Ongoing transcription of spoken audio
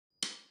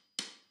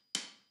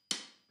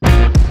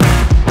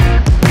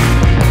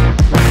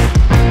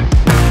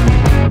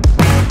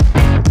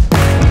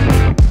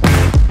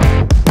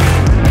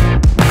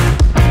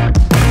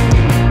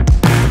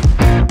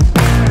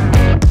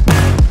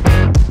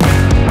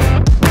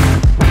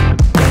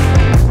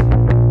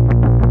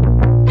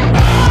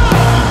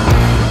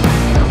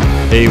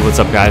Hey, what's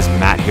up guys?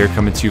 Matt here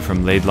coming to you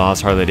from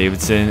Laidlaw's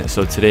Harley-Davidson.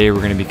 So today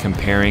we're going to be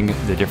comparing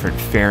the different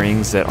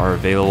fairings that are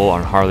available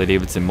on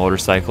Harley-Davidson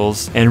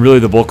motorcycles. And really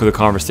the bulk of the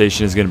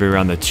conversation is going to be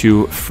around the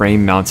two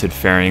frame-mounted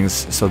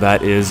fairings. So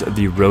that is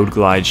the Road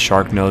Glide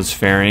Shark Nose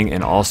fairing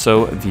and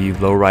also the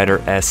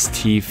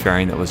LowRiderST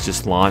fairing that was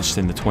just launched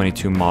in the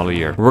 22 model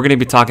year. We're going to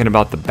be talking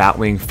about the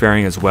Batwing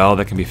fairing as well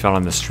that can be found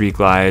on the Street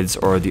Glides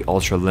or the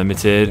Ultra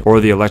Limited or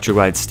the Electra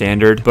Glide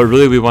Standard. But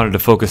really we wanted to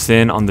focus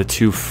in on the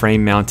two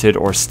frame-mounted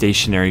or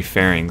stationary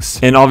fairings.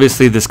 And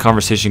obviously this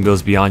conversation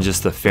goes beyond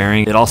just the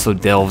fairing. It also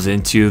delves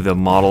into the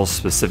models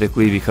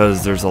specifically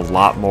because there's a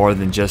lot more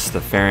than just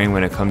the fairing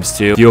when it comes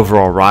to the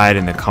overall ride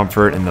and the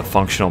comfort and the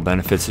functional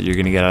benefits that you're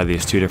going to get out of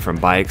these two different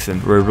bikes.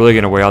 And we're really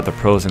going to weigh out the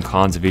pros and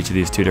cons of each of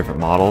these two different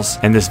models.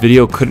 And this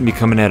video couldn't be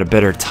coming at a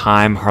better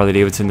time.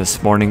 Harley-Davidson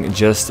this morning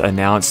just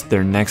announced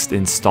their next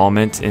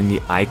installment in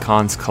the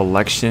Icons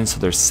collection. So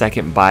their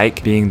second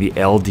bike being the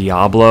El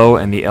Diablo,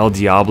 and the El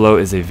Diablo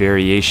is a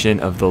variation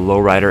of the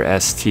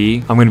LowRiderST.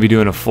 I'm going to be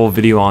doing a full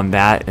video on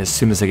that as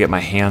soon as I get my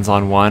hands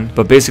on one.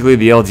 But basically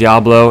the El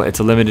Diablo, it's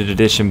a limited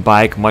edition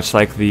bike, much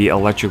like the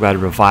Electra Glide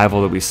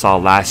Revival that we saw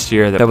last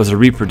year. That was a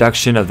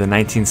reproduction of the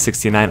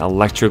 1969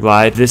 Electra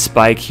Glide. This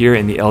bike here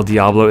in the El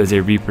Diablo is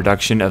a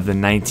reproduction of the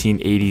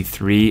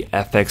 1983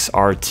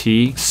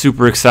 FXRT.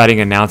 Super exciting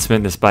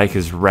announcement. This bike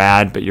is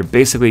rad, but you're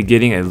basically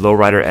getting a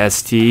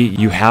LowRiderST.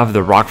 You have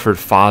the Rockford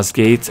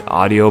Fosgate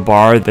audio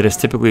bar that is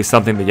typically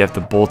something that you have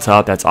to bolt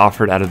up, that's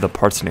offered out of the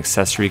parts and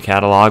accessory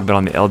catalog, but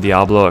on the El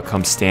Diablo it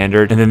comes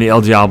standard. And then the El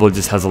Diablo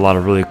just has a lot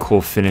of really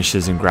cool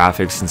finishes and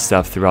graphics and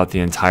stuff throughout the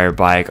entire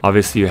bike.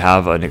 Obviously you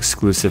have an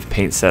exclusive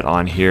paint set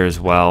on here as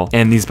well,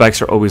 and these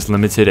bikes are always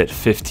limited at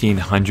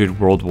 1,500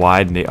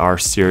 worldwide, and they are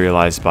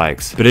serialized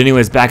bikes. But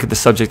anyways, back at the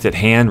subject at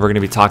hand, we're going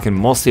to be talking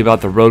mostly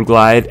about the Road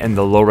Glide and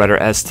the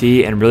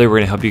LowRiderST, and really we're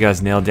going to help you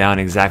guys nail down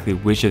exactly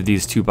which of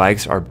these two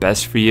bikes are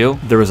best for you.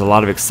 There was a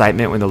lot of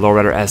excitement when the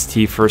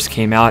LowRiderST first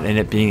came out, and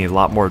it being a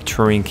lot more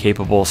touring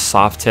capable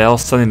Softail,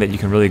 something that you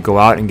can really go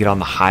out and get on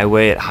the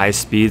highway at high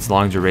speeds,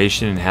 long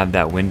duration, and have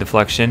that wind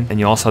deflection. And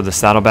you also have the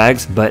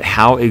saddlebags, but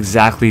how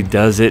exactly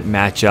does it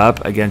match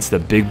up against the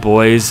big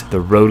boys, the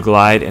Road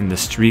Glide and the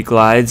Street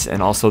Glides,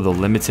 and also the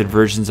limited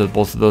versions of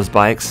both of those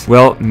bikes?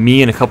 Well,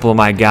 me and a couple of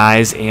my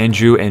guys,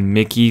 Andrew and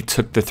Mickey,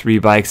 took the three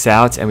bikes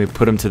out and we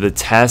put them to the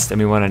test, and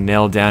we want to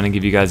nail down and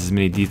give you guys as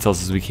many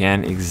details as we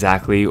can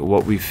exactly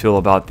what we feel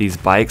about these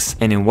bikes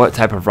and in what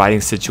type of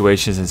riding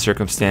situations and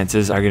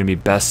circumstances are going to be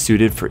best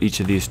suited for each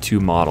of these two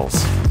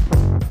models.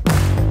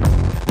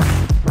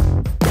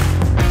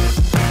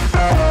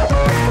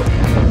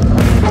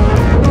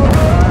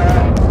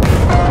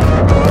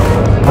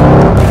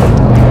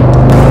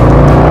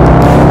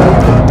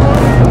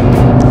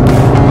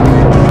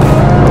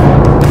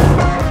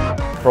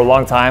 For a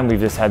long time, we've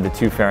just had the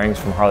two fairings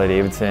from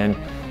Harley-Davidson,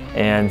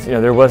 and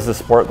there was the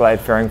Sport Glide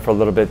fairing for a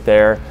little bit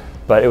there,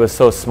 but it was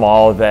so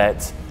small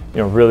that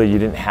really you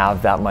didn't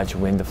have that much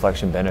wind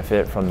deflection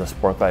benefit from the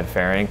Sport Glide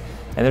fairing.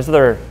 And there's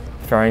other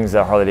fairings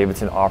that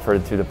Harley-Davidson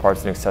offered through the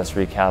parts and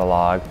accessory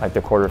catalog, like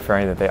the quarter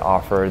fairing that they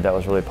offered that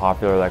was really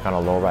popular, like on a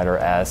LowRider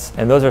S,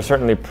 and those are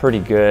certainly pretty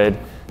good,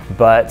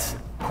 but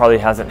Harley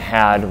hasn't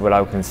had what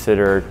I would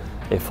consider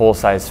a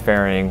full-size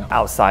fairing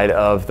outside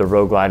of the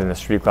Road Glide and the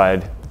Street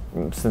Glide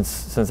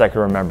since I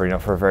can remember,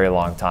 for a very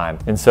long time.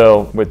 And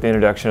so with the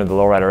introduction of the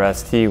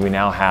LowRiderST, we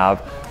now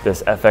have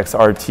this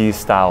FXRT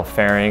style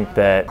fairing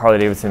that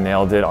Harley-Davidson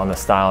nailed it on the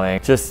styling,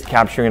 just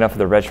capturing enough of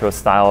the retro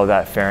style of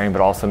that fairing,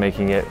 but also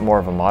making it more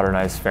of a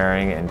modernized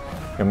fairing and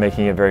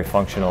making it very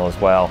functional as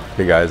well.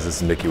 Hey guys,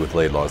 this is Mickey with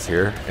Laidlaws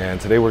here, and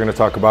today we're going to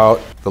talk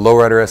about the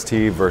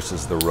LowRiderST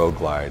versus the Road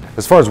Glide.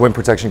 As far as wind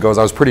protection goes,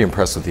 I was pretty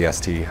impressed with the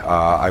ST.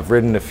 I've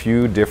ridden a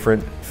few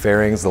different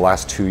fairings the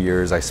last 2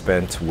 years I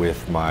spent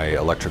with my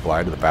Electra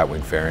Glide, the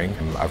Batwing fairing.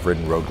 I've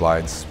ridden Road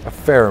Glides a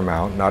fair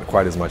amount, not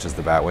quite as much as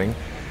the Batwing,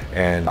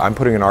 and I'm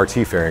putting an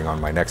RT fairing on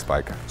my next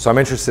bike. So I'm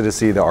interested to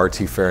see the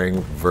RT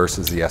fairing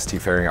versus the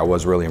ST fairing. I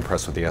was really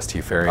impressed with the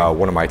ST fairing.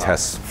 One of my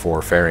tests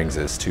for fairings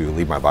is to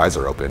leave my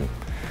visor open,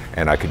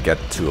 and I could get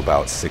to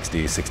about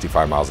 60,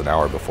 65 miles an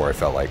hour before I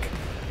felt like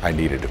I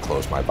needed to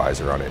close my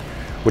visor on it,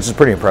 which is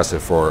pretty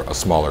impressive for a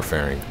smaller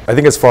fairing. I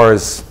think as far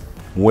as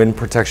wind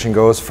protection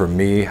goes, for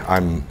me,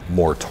 I'm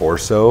more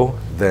torso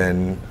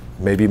than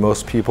maybe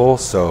most people,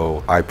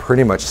 so I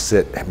pretty much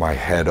sit my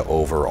head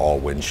over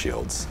all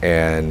windshields,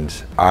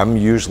 and I'm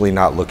usually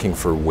not looking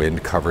for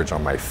wind coverage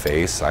on my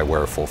face. I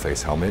wear a full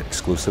face helmet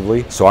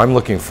exclusively, so I'm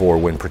looking for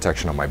wind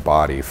protection on my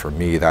body. For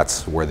me,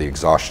 that's where the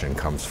exhaustion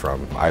comes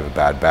from. I have a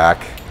bad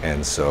back,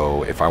 and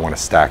so if I want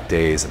to stack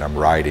days and I'm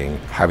riding,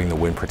 having the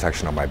wind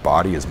protection on my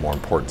body is more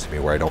important to me,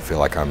 where I don't feel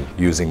like I'm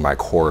using my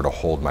core to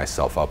hold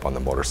myself up on the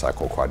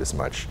motorcycle quite as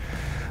much.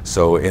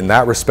 So in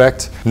that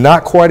respect,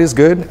 not quite as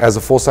good as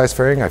a full-size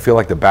fairing. I feel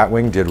like the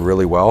Batwing did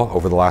really well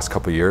over the last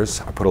couple of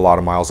years. I put a lot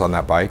of miles on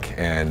that bike,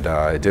 and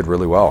it did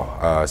really well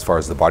as far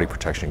as the body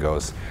protection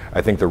goes.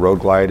 I think the Road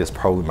Glide is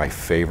probably my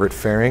favorite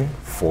fairing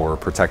for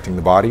protecting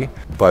the body,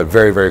 but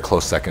very, very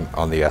close second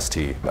on the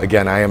ST.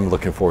 Again, I am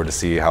looking forward to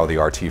see how the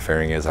RT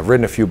fairing is. I've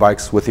ridden a few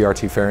bikes with the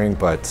RT fairing,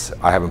 but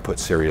I haven't put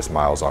serious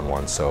miles on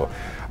one, so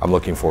I'm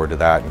looking forward to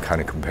that and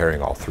kind of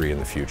comparing all three in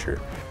the future.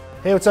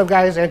 Hey, what's up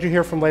guys? Andrew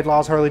here from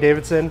Laidlaw's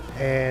Harley-Davidson,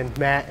 and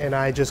Matt and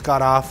I just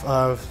got off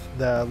of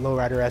the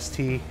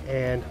LowRiderST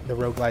and the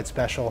Road Glide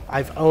Special.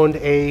 I've owned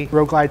a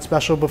Road Glide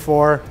Special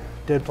before,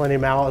 did plenty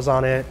of miles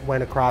on it,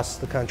 went across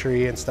the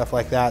country and stuff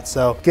like that.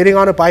 So getting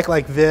on a bike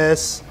like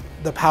this,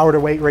 the power to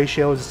weight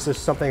ratio is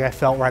just something I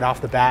felt right off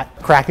the bat.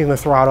 Cracking the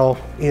throttle,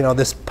 you know,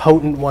 this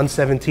potent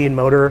 117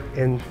 motor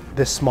in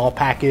this small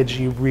package,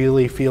 you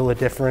really feel a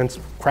difference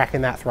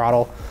cracking that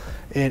throttle.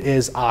 It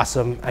is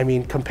awesome. I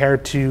mean,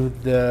 compared to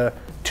the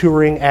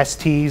touring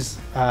STs,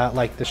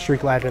 like the Street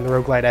Glide and the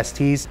Road Glide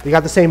STs, they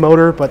got the same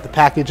motor, but the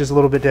package is a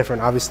little bit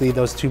different. Obviously,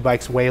 those two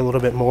bikes weigh a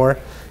little bit more.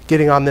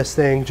 Getting on this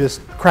thing,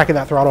 just cracking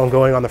that throttle and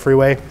going on the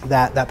freeway,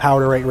 that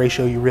power to weight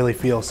ratio you really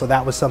feel. So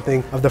that was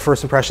something of the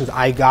first impressions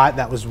I got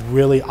that was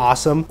really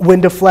awesome.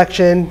 Wind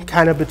deflection,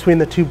 kind of between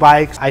the two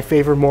bikes, I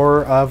favor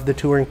more of the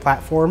touring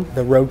platform.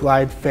 The Road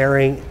Glide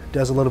fairing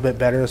does a little bit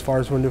better as far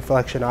as wind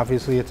deflection.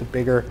 Obviously, it's a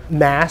bigger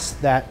mass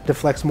that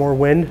deflects more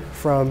wind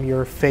from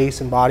your face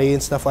and body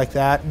and stuff like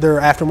that.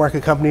 There are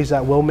aftermarket companies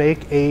that will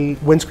make a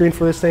windscreen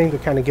for this thing to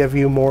kind of give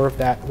you more of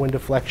that wind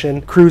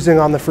deflection. Cruising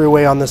on the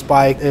freeway on this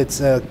bike,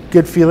 it's a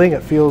good feeling.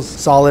 It feels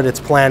solid, it's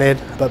planted,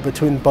 but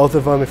between both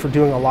of them, if you're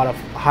doing a lot of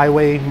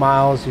highway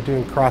miles, you're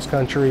doing cross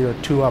country or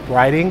two-up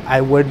riding, I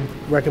would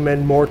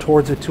recommend more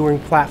towards a touring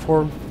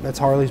platform. That's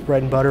Harley's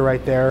bread and butter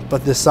right there.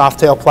 But this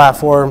Softail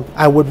platform,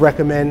 I would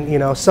recommend, you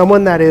know,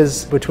 someone that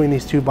is between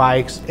these two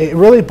bikes. It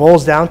really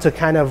boils down to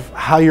kind of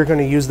how you're going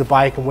to use the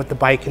bike and what the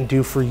bike can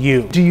do for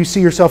you. Do you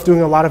see yourself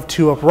doing a lot of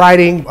two-up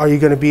riding? Are you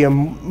going to be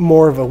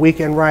more of a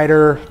weekend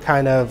rider,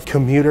 kind of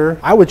commuter?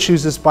 I would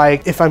choose this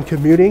bike if I'm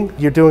commuting.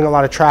 You're doing a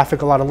lot of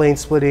traffic, a lot of lane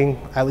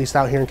splitting, at least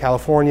out here in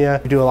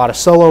California. You do a lot of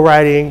solo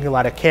riding, a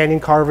lot of canyon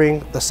carving.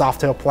 The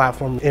Softail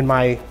platform, in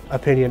my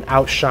opinion,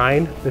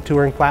 outshine the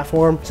touring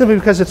platform simply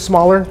because it's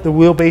smaller, the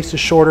wheelbase is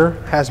shorter,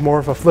 has more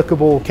of a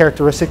flickable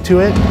characteristic to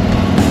it.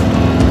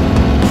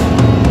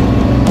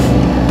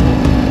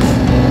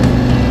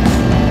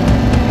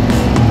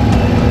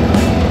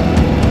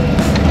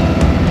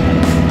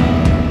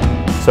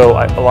 So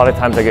a lot of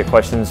times I get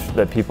questions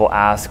that people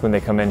ask when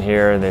they come in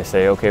here and they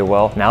say, okay,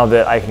 well, now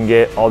that I can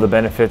get all the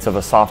benefits of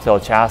a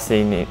Softail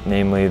chassis,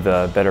 namely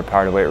the better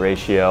power to weight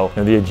ratio, you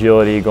know, the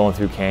agility going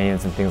through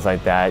canyons and things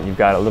like that, you've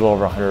got a little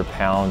over 100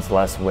 pounds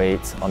less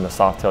weight on the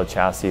Softail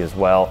chassis as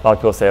well. A lot of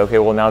people say, okay,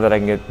 well, now that I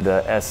can get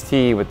the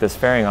ST with this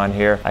fairing on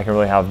here, I can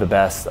really have the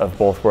best of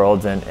both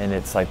worlds, and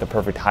it's like the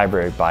perfect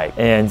hybrid bike.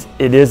 And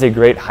it is a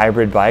great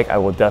hybrid bike, I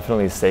will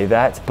definitely say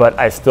that, but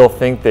I still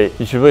think that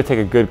you should really take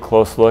a good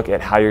close look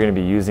at how you're going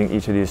to be using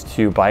each of these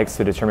two bikes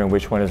to determine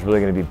which one is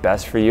really going to be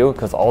best for you,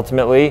 because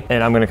ultimately,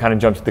 and I'm going to kind of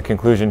jump to the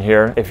conclusion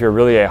here, if you're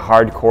really a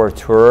hardcore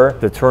tourer,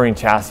 the touring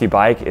chassis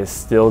bike is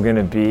still going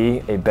to be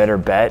a better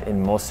bet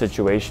in most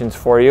situations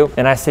for you.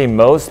 And I say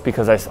most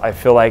because I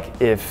feel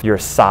like if your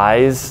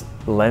size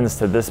lends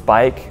to this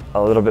bike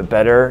a little bit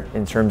better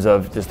in terms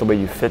of just the way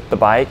you fit the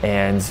bike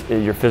and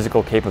your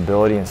physical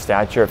capability and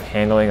stature of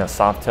handling a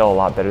Softail a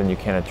lot better than you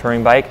can a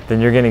touring bike,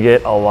 then you're going to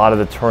get a lot of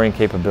the touring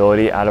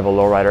capability out of a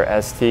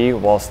LowRiderST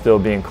while still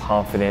being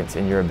confident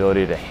in your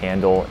ability to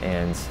handle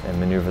and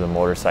maneuver the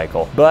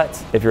motorcycle.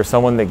 But if you're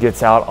someone that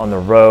gets out on the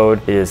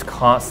road, is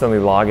constantly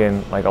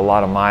logging like a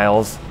lot of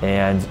miles,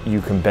 and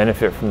you can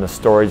benefit from the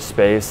storage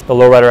space, the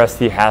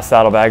LowRiderST has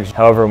saddlebags.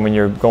 However, when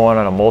you're going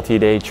on a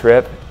multi-day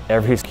trip,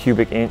 every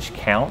cubic inch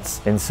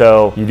counts, and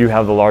so you do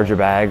have the larger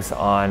bags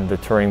on the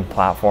touring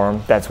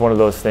platform. That's one of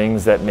those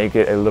things that make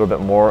it a little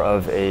bit more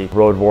of a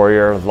road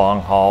warrior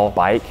long haul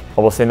bike.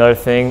 I will say another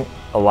thing,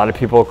 a lot of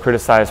people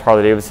criticize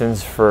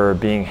Harley-Davidsons for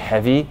being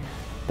heavy.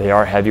 They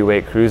are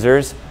heavyweight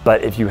cruisers,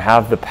 but if you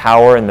have the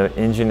power and the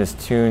engine is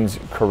tuned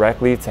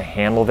correctly to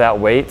handle that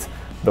weight,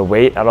 the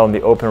weight out on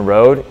the open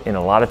road in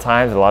a lot of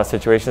times, in a lot of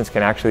situations,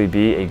 can actually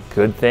be a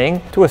good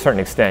thing to a certain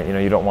extent. You know,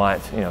 you don't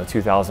want, you know, a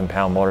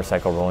 2,000-pound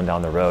motorcycle rolling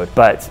down the road.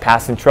 But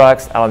passing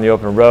trucks out on the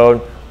open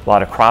road, a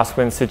lot of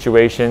crosswind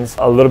situations,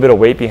 a little bit of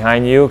weight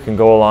behind you can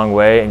go a long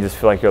way and just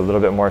feel like you're a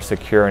little bit more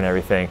secure and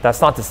everything.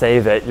 That's not to say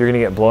that you're gonna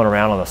get blown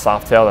around on the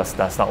Softail,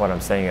 that's not what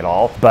I'm saying at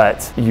all,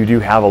 but you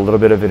do have a little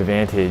bit of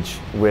advantage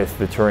with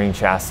the touring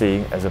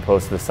chassis as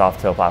opposed to the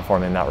Softail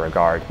platform in that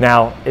regard.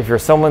 Now, if you're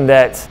someone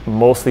that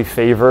mostly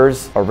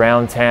favors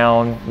around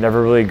town,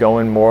 never really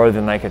going more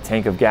than like a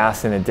tank of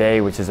gas in a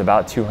day, which is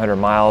about 200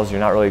 miles, you're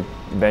not really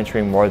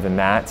venturing more than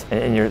that,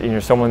 and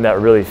you're someone that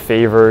really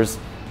favors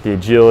the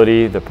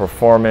agility, the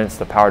performance,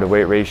 the power to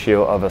weight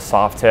ratio of a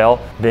Softail,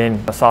 then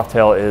a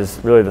Softail is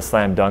really the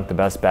slam dunk, the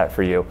best bet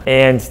for you.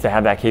 And to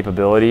have that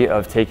capability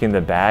of taking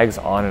the bags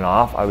on and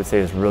off, I would say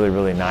is really,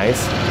 really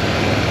nice.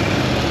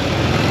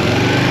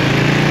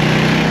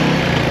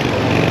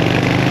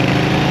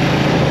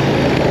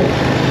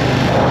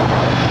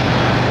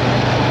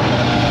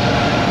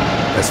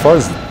 As far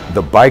as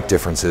The bike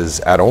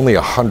differences, at only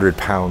 100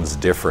 pounds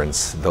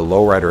difference, the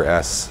Lowrider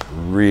S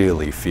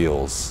really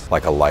feels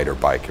like a lighter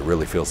bike. It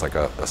really feels like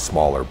a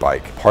smaller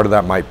bike. Part of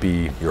that might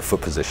be your foot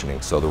positioning.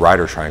 So the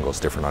rider triangle is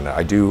different on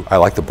it. I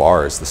like the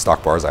bars. The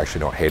stock bars, I actually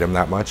don't hate them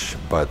that much,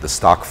 but the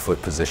stock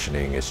foot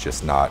positioning is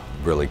just not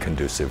really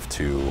conducive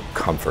to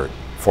comfort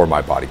for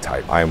my body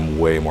type. I am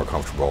way more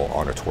comfortable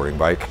on a touring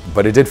bike,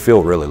 but it did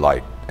feel really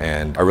light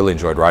and I really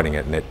enjoyed riding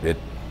it. And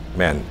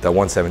man, that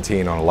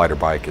 117 on a lighter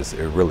bike is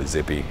really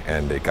zippy,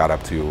 and it got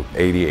up to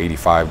 80,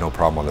 85, no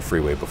problem on the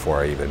freeway before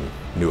I even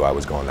knew I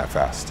was going that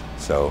fast.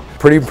 So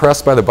pretty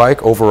impressed by the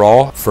bike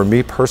overall. For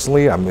me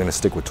personally, I'm gonna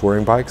stick with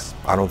touring bikes.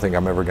 I don't think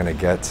I'm ever gonna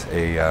get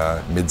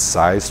a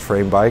mid-sized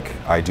frame bike.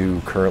 I do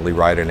currently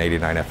ride an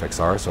 89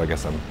 FXR, so I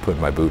guess I'm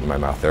putting my boot in my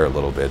mouth there a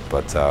little bit,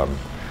 but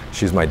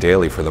she's my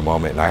daily for the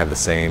moment, and I have the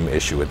same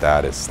issue with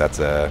that. That's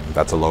a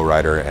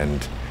lowrider,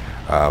 and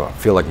I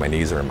feel like my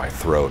knees are in my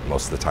throat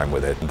most of the time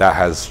with it. That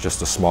has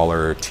just a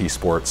smaller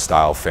T-Sport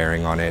style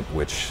fairing on it,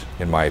 which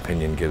in my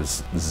opinion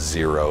gives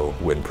zero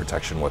wind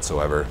protection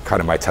whatsoever.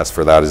 Kind of my test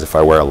for that is if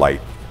I wear a light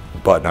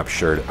button-up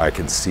shirt, I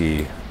can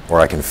see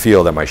or I can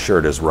feel that my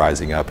shirt is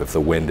rising up if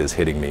the wind is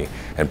hitting me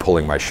and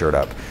pulling my shirt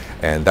up.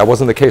 And that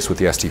wasn't the case with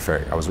the ST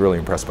fairing. I was really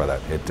impressed by that.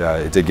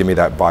 It did give me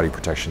that body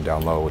protection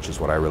down low, which is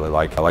what I really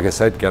like. Like I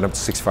said, getting up to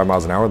 65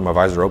 miles an hour with my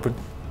visor open,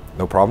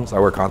 no problems. I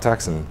wear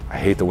contacts and I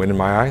hate the wind in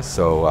my eyes,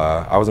 so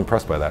I was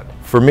impressed by that.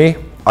 For me,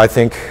 I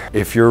think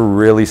if you're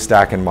really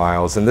stacking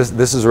miles, and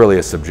this is really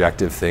a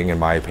subjective thing in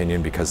my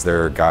opinion, because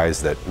there are guys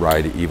that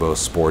ride Evo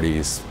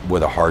Sporties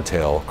with a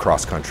hardtail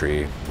cross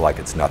country like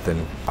it's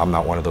nothing. I'm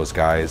not one of those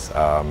guys.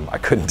 I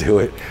couldn't do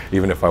it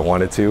even if I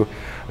wanted to.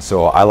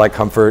 So I like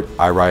comfort.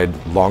 I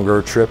ride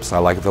longer trips. I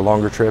like the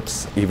longer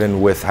trips.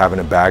 Even with having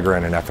a bagger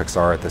and an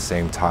FXR at the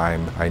same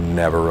time, I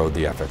never rode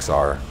the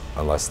FXR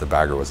unless the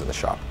bagger was in the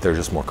shop. They're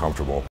just more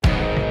comfortable.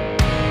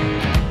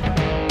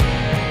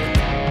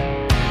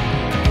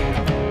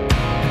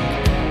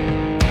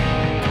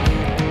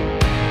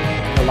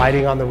 The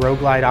lighting on the Road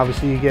Glide,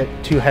 obviously you get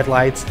two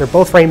headlights. They're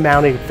both frame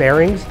mounted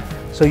fairings,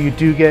 so you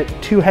do get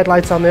two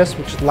headlights on this,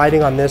 which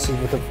lighting on this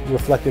with a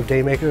reflective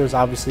daymaker is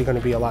obviously going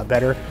to be a lot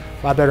better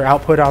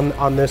output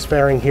on this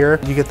fairing here.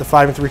 You get the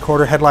 5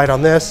 3/4 headlight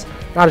on this.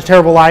 Not a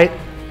terrible light.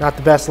 Not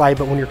the best light,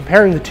 but when you're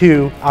comparing the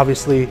two,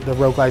 obviously the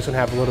Road Glide's gonna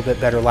have a little bit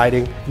better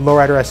lighting.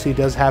 LowRiderST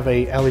does have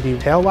a LED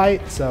tail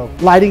light, so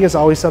lighting is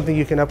always something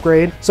you can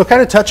upgrade. So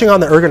kind of touching on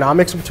the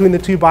ergonomics between the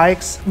two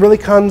bikes, really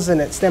comes and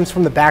it stems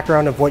from the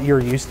background of what you're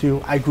used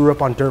to. I grew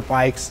up on dirt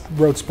bikes,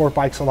 rode sport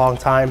bikes a long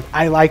time.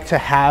 I like to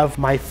have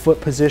my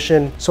foot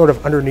position sort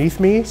of underneath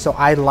me, so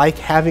I like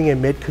having a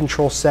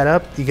mid-control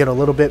setup. You get a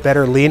little bit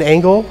better lean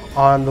angle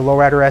on the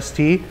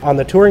LowRiderST. On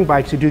the touring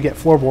bikes, you do get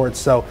floorboards,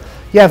 so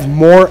you have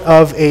more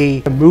of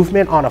a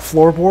movement on a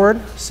floorboard.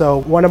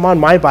 So when I'm on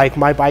my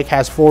bike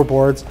has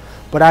floorboards,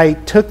 but I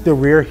took the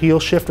rear heel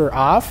shifter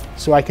off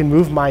so I can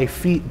move my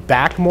feet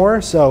back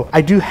more. So I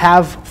do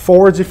have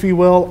forwards, if you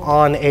will,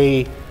 on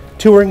a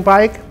touring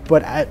bike,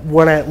 but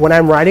when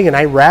I'm riding and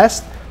I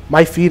rest,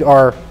 my feet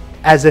are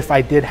as if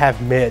I did have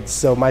mids.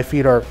 So my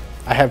feet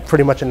I have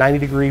pretty much a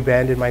 90-degree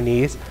bend in my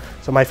knees.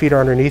 So my feet are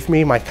underneath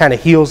me. My kind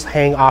of heels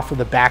hang off of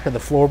the back of the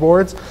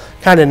floorboards,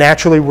 kind of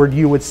naturally where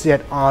you would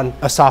sit on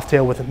a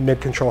Softail with a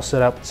mid-control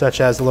setup,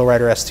 such as the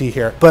LowRiderST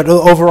here. But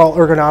overall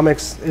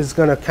ergonomics is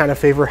gonna kind of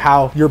favor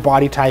how your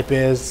body type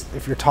is.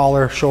 If you're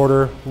taller,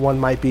 shorter, one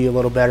might be a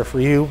little better for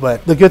you.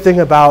 But the good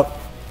thing about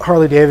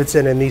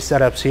Harley-Davidson and these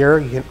setups here,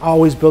 you can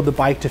always build the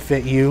bike to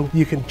fit you.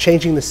 You can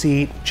changing the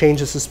seat,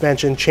 change the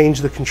suspension,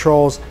 change the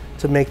controls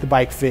to make the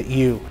bike fit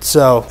you.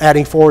 So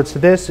adding forwards to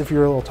this, if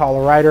you're a little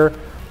taller rider,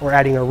 or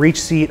adding a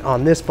reach seat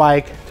on this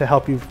bike to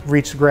help you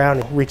reach the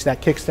ground and reach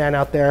that kickstand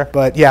out there.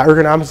 But yeah,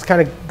 ergonomics is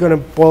kind of gonna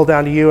boil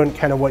down to you and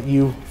kind of what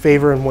you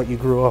favor and what you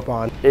grew up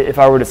on. If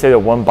I were to say that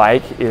one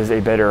bike is a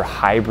better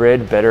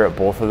hybrid, better at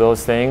both of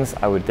those things,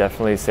 I would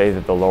definitely say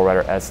that the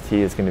LowRiderST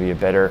is gonna be a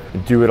better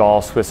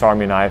do-it-all Swiss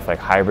Army knife, like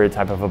hybrid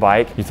type of a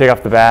bike. You take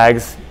off the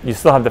bags, you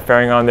still have the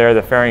fairing on there.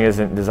 The fairing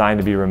isn't designed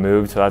to be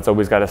removed, so that's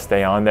always gotta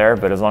stay on there,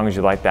 but as long as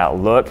you like that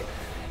look.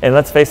 And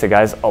let's face it,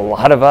 guys, a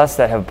lot of us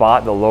that have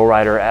bought the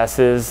Lowrider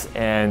S's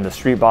and the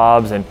Street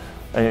Bobs and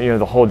you know,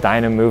 the whole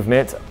Dyna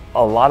movement,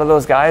 a lot of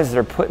those guys,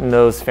 they're putting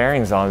those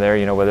fairings on there,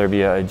 you know, whether it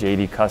be a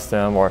JD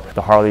Custom or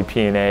the Harley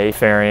P&A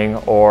fairing,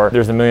 or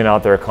there's a million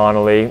out there,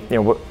 Connolly,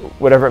 you know,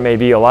 whatever it may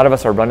be. A lot of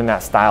us are running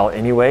that style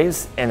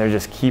anyways, and they're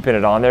just keeping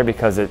it on there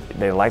because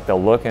they like the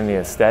look and the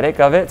aesthetic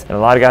of it. And a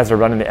lot of guys are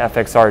running the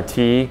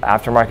FXRT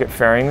aftermarket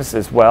fairings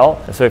as well.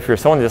 And so if you're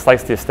someone that just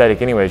likes the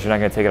aesthetic anyways, you're not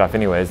gonna take it off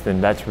anyways,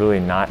 then that's really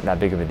not that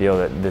big of a deal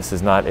that this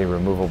is not a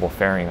removable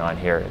fairing on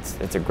here.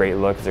 It's a great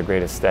look, it's a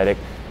great aesthetic,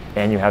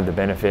 and you have the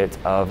benefit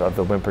of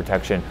the wind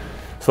protection.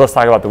 So let's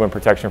talk about the wind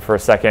protection for a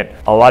second.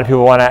 A lot of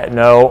people want to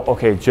know,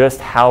 okay, just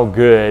how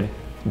good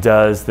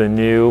does the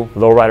new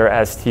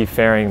LowRiderST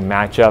fairing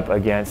match up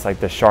against like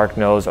the shark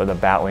nose or the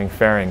batwing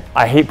fairing?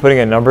 I hate putting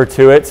a number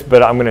to it,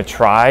 but I'm gonna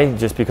try,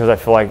 just because I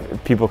feel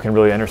like people can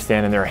really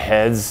understand in their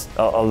heads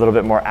a little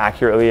bit more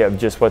accurately of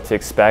just what to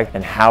expect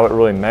and how it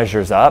really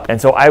measures up. And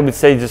so I would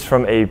say, just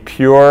from a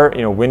pure,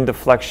 wind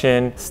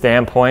deflection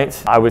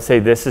standpoint, I would say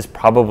this is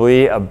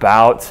probably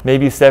about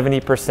maybe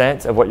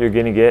 70% of what you're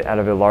gonna get out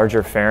of a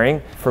larger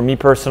fairing. For me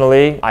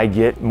personally, I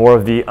get more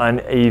of the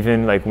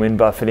uneven like wind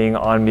buffeting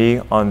on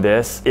me on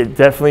this. It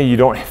definitely, you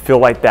don't feel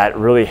like that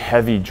really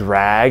heavy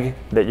drag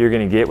that you're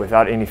gonna get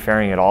without any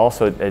fairing at all.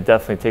 So it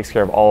definitely takes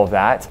care of all of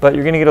that. But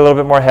you're gonna get a little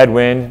bit more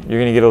headwind. You're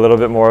gonna get a little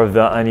bit more of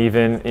the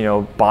uneven,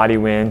 body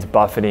wind,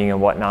 buffeting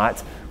and whatnot,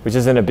 which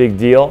isn't a big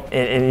deal.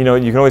 And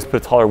you can always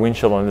put a taller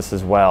windshield on this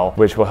as well,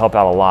 which will help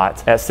out a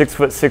lot. At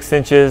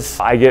 6'6",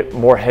 I get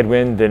more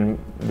headwind than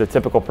the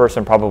typical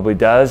person probably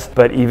does.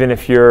 But even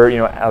if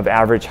you're of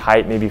average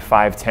height, maybe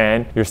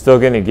 5'10", you're still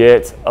gonna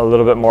get a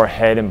little bit more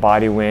head and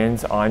body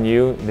wind on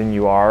you than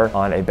you are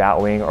on a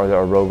batwing or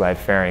a road glide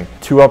fairing.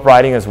 2-up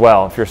riding as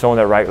well. If you're someone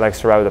that likes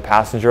to ride with a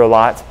passenger a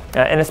lot,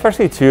 and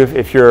especially too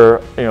if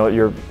you're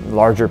you're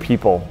larger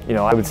people.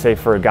 I would say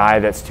for a guy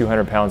that's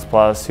 200 pounds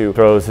plus, who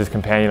throws his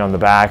companion on the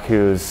back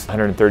who's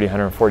 130,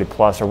 140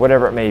 plus, or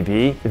whatever it may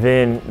be,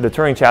 then the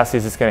touring chassis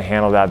is just going to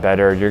handle that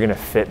better. You're going to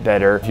fit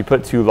better. If you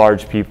put 2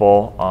 large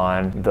people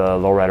on the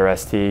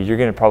LowRiderST, you're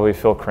going to probably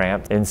feel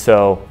cramped. And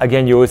so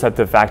again, you always have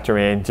to factor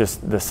in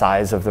just the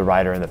size of the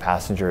rider and the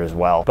passenger as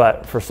well.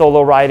 But for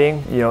solo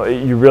riding,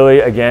 you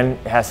really, again,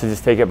 it has to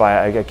just take it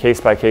by a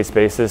case-by-case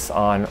basis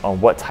on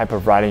what type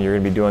of riding you're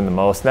going to be doing the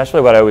most. And that's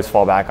really what I always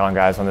fall back on,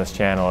 guys, on this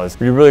channel, is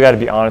you really got to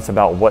be honest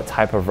about what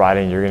type of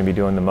riding you're going to be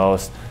doing the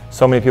most.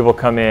 So many people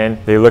come in,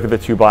 they look at the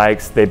 2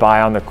 bikes, they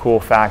buy on the cool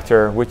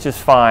factor, which is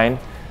fine,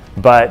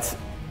 but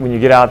when you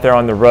get out there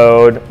on the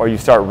road, or you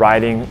start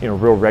riding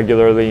real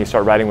regularly, you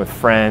start riding with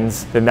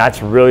friends, then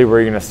that's really where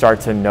you're going to start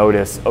to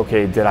notice,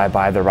 okay, did I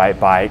buy the right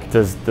bike?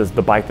 Does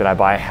the bike that I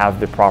buy have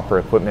the proper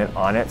equipment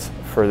on it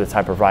for the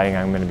type of riding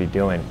I'm going to be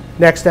doing?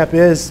 Next step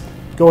is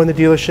go in the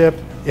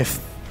dealership.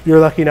 If you're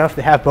lucky enough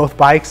to have both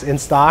bikes in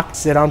stock,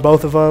 sit on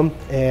both of them,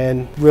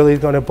 and really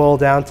going to boil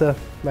down to,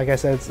 like I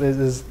said,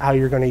 is how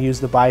you're going to use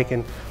the bike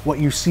and what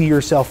you see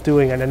yourself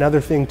doing. And another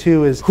thing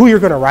too is who you're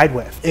going to ride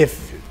with.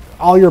 If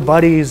all your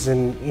buddies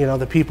and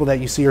the people that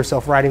you see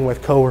yourself riding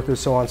with, coworkers,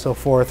 so on and so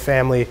forth,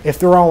 family, if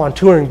they're all on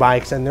touring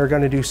bikes and they're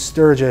going to do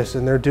Sturgis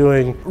and they're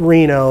doing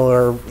Reno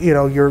or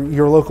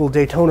your local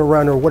Daytona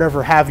run or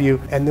whatever have you,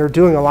 and they're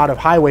doing a lot of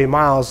highway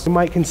miles, you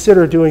might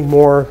consider doing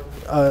more,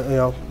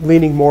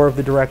 leaning more of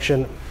the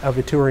direction of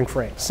a touring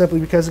frame, simply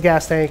because of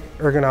gas tank,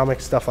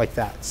 ergonomics, stuff like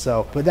that.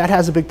 So, but that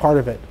has a big part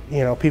of it.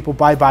 People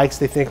buy bikes,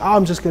 they think, oh,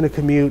 I'm just going to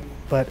commute.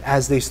 But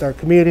as they start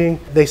commuting,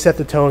 they set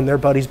the tone. Their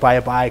buddies buy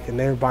a bike, and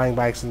they're buying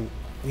bikes, and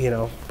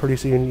pretty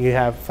soon you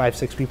have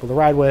 5-6 people to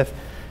ride with,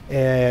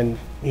 and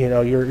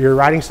your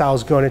riding style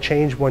is going to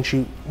change once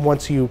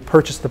you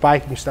purchase the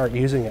bike and you start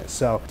using it.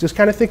 So just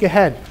kind of think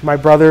ahead. My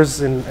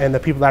brothers and the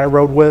people that I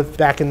rode with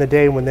back in the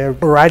day when they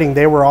were riding,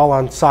 they were all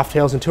on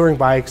Softails and touring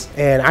bikes,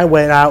 and I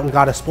went out and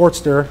got a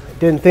Sportster.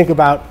 Didn't think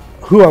about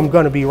who I'm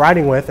going to be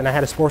riding with, and I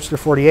had a Sportster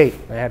 48.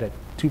 I had a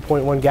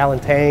 2.1 gallon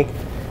tank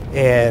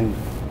and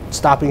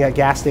stopping at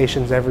gas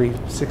stations every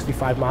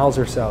 65 miles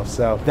or so.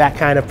 So that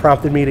kind of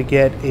prompted me to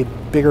get a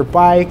bigger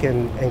bike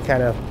and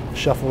kind of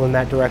shuffle in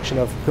that direction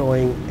of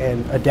going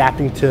and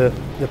adapting to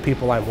the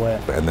people I'm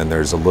with. And then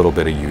there's a little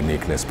bit of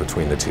uniqueness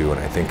between the two, and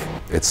I think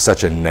it's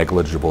such a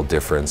negligible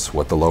difference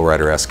what the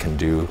LowRiderS can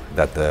do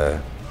that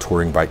the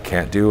touring bike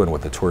can't do, and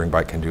what the touring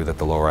bike can do that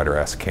the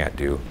LowRiderS can't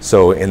do.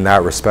 So in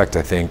that respect,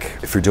 I think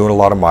if you're doing a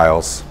lot of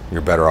miles,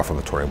 you're better off on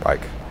the touring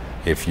bike.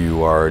 If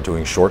you are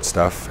doing short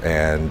stuff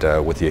and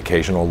with the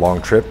occasional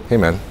long trip, hey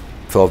man,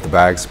 fill up the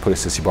bags, put a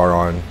sissy bar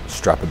on,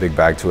 strap a big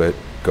bag to it,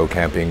 go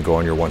camping, go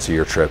on your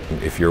once-a-year trip.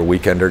 If you're a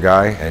weekender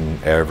guy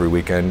and every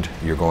weekend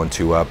you're going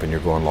 2-up and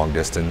you're going long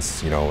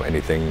distance,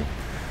 anything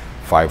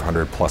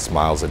 500 plus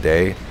miles a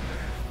day,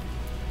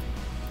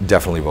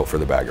 definitely vote for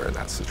the bagger in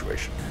that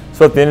situation.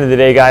 So at the end of the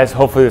day, guys,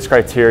 hopefully this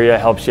criteria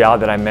helps you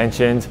out that I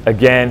mentioned.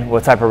 Again,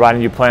 what type of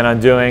riding you plan on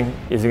doing?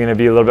 Is it going to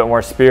be a little bit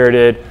more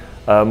spirited,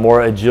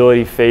 more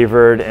agility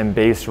favored and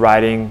based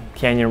riding,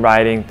 canyon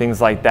riding,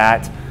 things like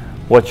that?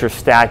 What's your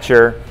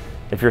stature?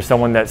 If you're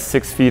someone that's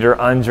 6 feet or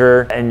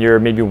under and you're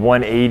maybe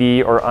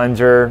 180 or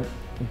under,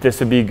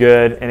 this would be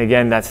good. And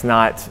again, that's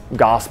not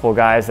gospel,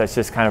 guys. That's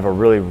just kind of a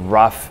really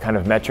rough kind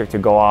of metric to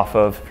go off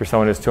of. If you're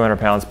someone who's 200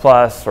 pounds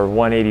plus or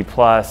 180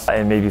 plus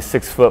and maybe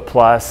 6 foot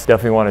plus,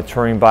 definitely want a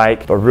touring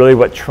bike. But really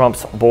what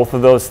trumps both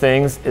of those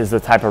things is the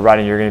type of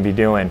riding you're gonna be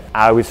doing.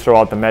 I always throw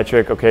out the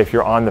metric, okay, if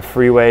you're on the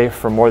freeway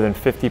for more than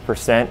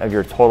 50% of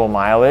your total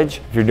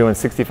mileage, if you're doing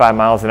 65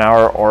 miles an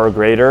hour or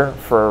greater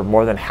for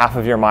more than half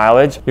of your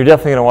mileage, you're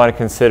definitely gonna wanna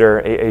consider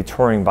a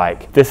touring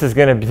bike. This is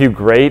gonna do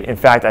great. In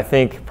fact, I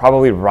think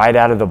probably right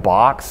out of the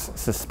box,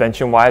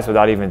 suspension wise,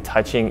 without even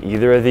touching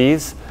either of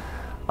these,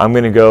 I'm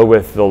going to go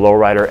with the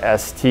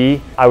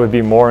LowRiderST. I would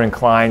be more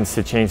inclined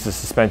to change the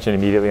suspension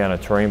immediately on a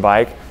touring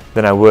bike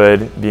then I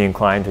would be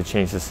inclined to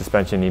change the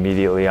suspension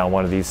immediately on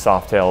one of these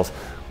Softails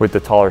with the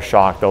taller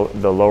shock. The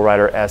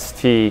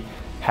LowRiderST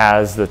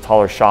has the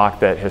taller shock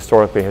that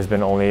historically has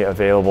been only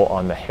available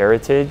on the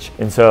Heritage.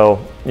 And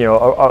so, you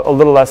know, a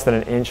little less than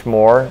an inch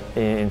more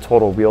in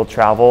total wheel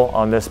travel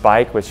on this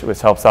bike, which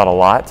helps out a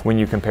lot when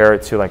you compare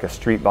it to like a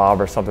Street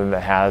Bob or something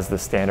that has the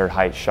standard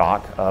height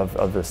shock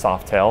of the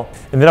Softail.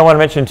 And then I want to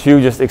mention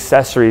too, just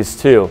accessories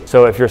too.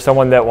 So if you're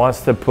someone that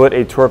wants to put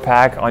a tour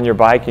pack on your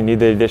bike, you need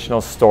the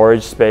additional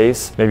storage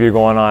space. Maybe you're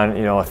going on,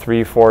 you know, a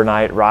 3-4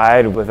 night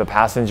ride with a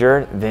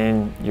passenger,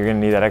 then you're going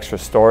to need that extra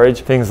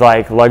storage. Things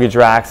like luggage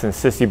racks and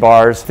sissy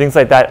bars, things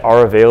like that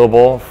are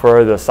available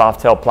for the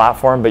Softail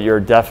platform, but you're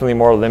definitely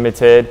more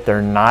limited.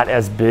 They're not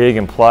as big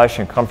and plush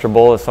and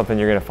comfortable as something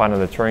you're going to find on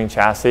the touring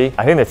chassis.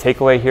 I think the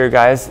takeaway here,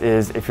 guys,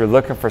 is if you're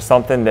looking for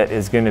something that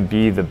is going to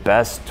be the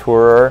best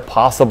tourer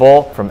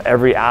possible from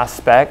every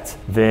aspect,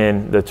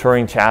 then the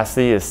touring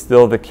chassis is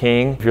still the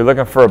king. If you're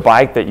looking for a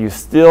bike that you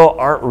still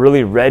aren't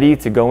really ready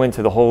to go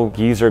into the whole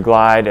geezer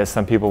glide, as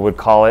some people would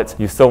call it,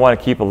 you still want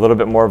to keep a little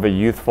bit more of a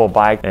youthful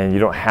bike and you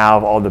don't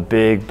have all the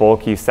big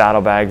bulky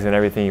saddlebags and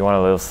everything. You want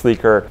a little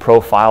sleeker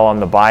profile on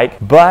the bike,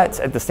 but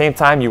at the same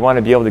time you want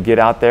to be able to get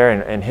out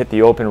there and hit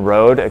the open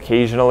road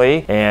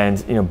occasionally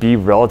and, you know, be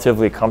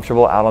relatively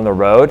comfortable out on the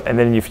road. And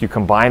then if you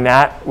combine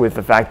that with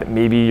the fact that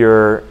maybe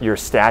your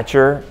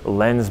stature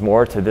lends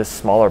more to this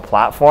smaller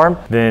platform,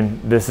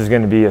 then this is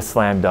going to be a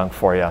slam dunk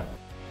for you.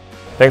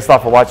 Thanks a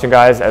lot for watching,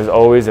 guys. As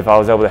always, if I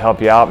was able to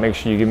help you out, make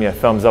sure you give me a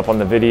thumbs up on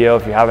the video.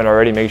 If you haven't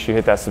already, make sure you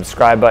hit that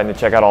subscribe button to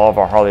check out all of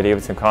our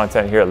Harley-Davidson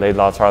content here at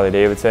Laidlaw's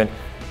Harley-Davidson.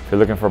 If you're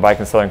looking for a bike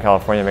in Southern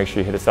California, make sure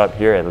you hit us up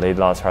here at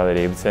Laidlaw's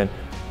Harley-Davidson.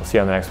 We'll see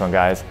you on the next one,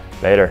 guys.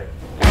 Later.